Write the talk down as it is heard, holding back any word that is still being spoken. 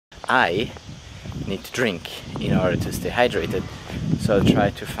I need to drink in order to stay hydrated. So I'll try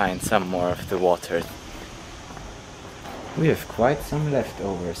to find some more of the water. We have quite some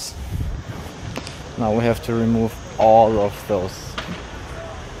leftovers. Now we have to remove all of those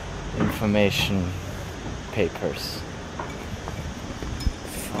information papers.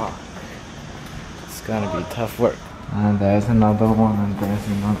 Fuck. It's gonna be tough work. And there's another one, and there's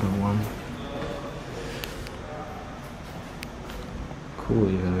another one. Cool,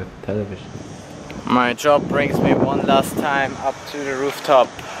 even with television. My job brings me one last time up to the rooftop,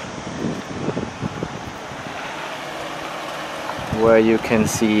 where you can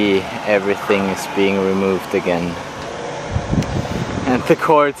see everything is being removed again. And the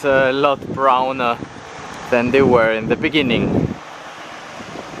courts are a lot browner than they were in the beginning.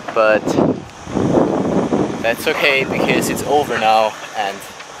 But that's okay, because it's over now, and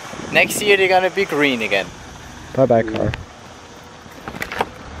next year they're gonna be green again. Bye bye car.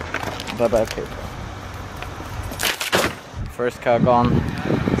 Bye bye paper. First car gone,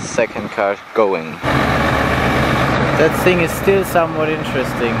 second car going. That thing is still somewhat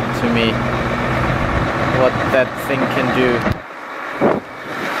interesting to me, what that thing can do.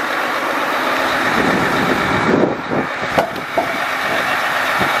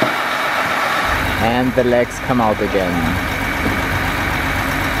 And the legs come out again.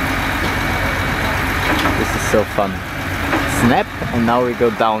 This is so fun. Snap, and now we go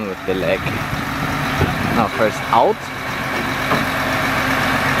down with the leg. Now first out,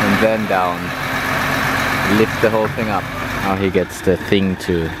 and then down. Lift the whole thing up. Now he gets the thing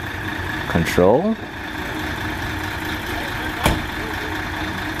to control.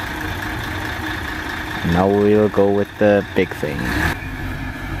 Now we'll go with the big thing.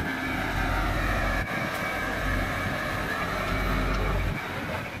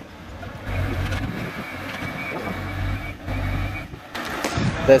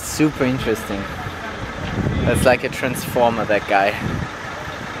 That's super interesting. That's like a transformer, that guy.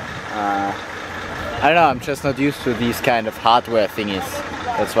 I don't know, I'm just not used to these kind of hardware thingies.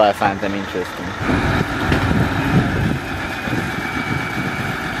 That's why I find them interesting.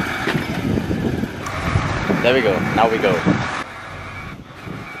 There we go, now we go.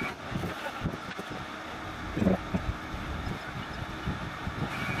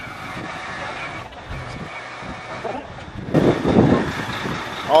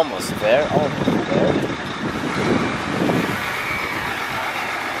 Almost there, almost there.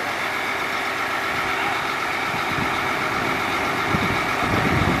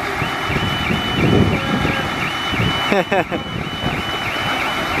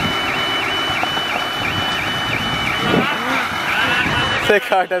 The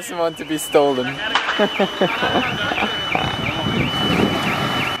car doesn't want to be stolen.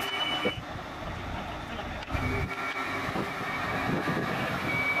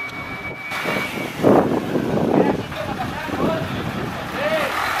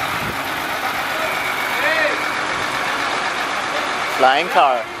 Flying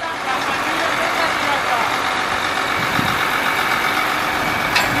car.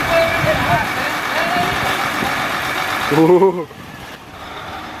 Ooh.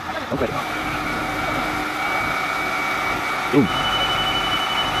 Okay. Ooh.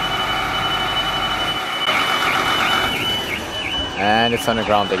 And it's on the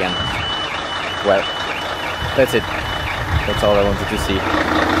ground again. Well, that's it. That's all I wanted to see.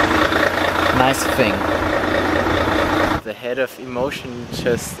 Nice thing. The head of Emotion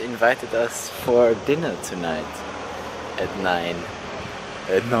just invited us for dinner tonight at 9.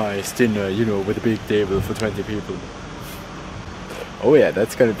 A nice dinner, you know, with a big table for 20 people. Oh yeah,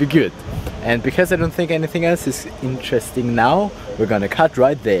 that's gonna be good. And because I don't think anything else is interesting now, we're gonna cut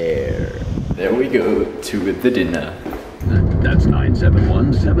right there. There we go, to the dinner. That's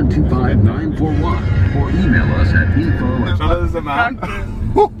 971-725-941. Or email us at info@.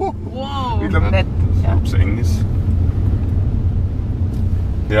 Wow, nett. Aufs Englisch.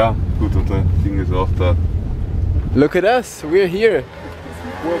 Ja, gut, und der Ding ist auch da. Look at us, we're here.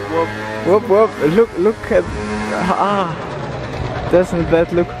 Whoop, whoop. Whoop whoop, look at... Ah, doesn't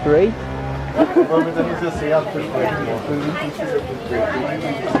that look great?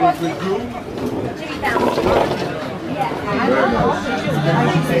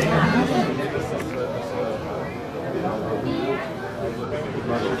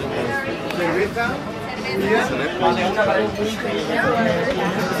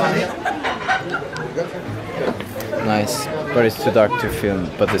 Nice, but it's too dark to film,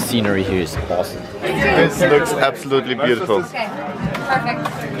 but the scenery here is awesome. This looks absolutely beautiful. Okay,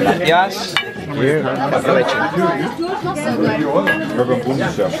 perfect. Yes. Here.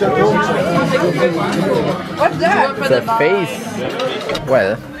 What's that? The face.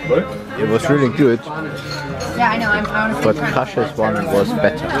 Well, It was really good, Yeah, I know. I'm honestly but trying Kasha's one was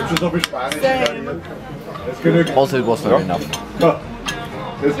better. to Also, it was not enough.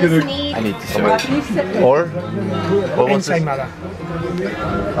 just need. I need dessert. Or? What was it?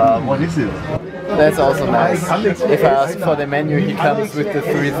 What is it? That's also nice. If I ask for the menu, he comes with the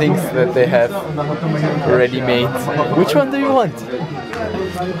 3 things that they have ready made. Which one do you want?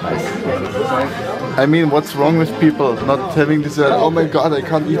 I mean, what's wrong with people not having dessert? Oh my god, I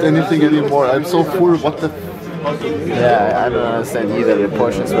can't eat anything anymore. I'm so full. What the? Yeah, I don't understand either. The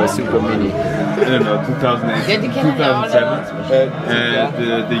portions were super mini. I don't know, 2008, 2007, and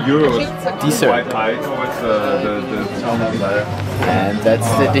the euro was Dessert. quite high towards the Tumblr. And that's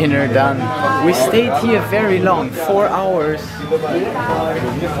the dinner done. We stayed here very long, 4 hours.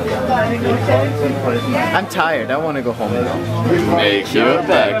 I'm tired, I want to go home now. Make your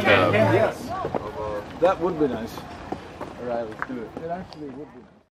back up. That would be nice. Alright, let's do it. It actually would be nice.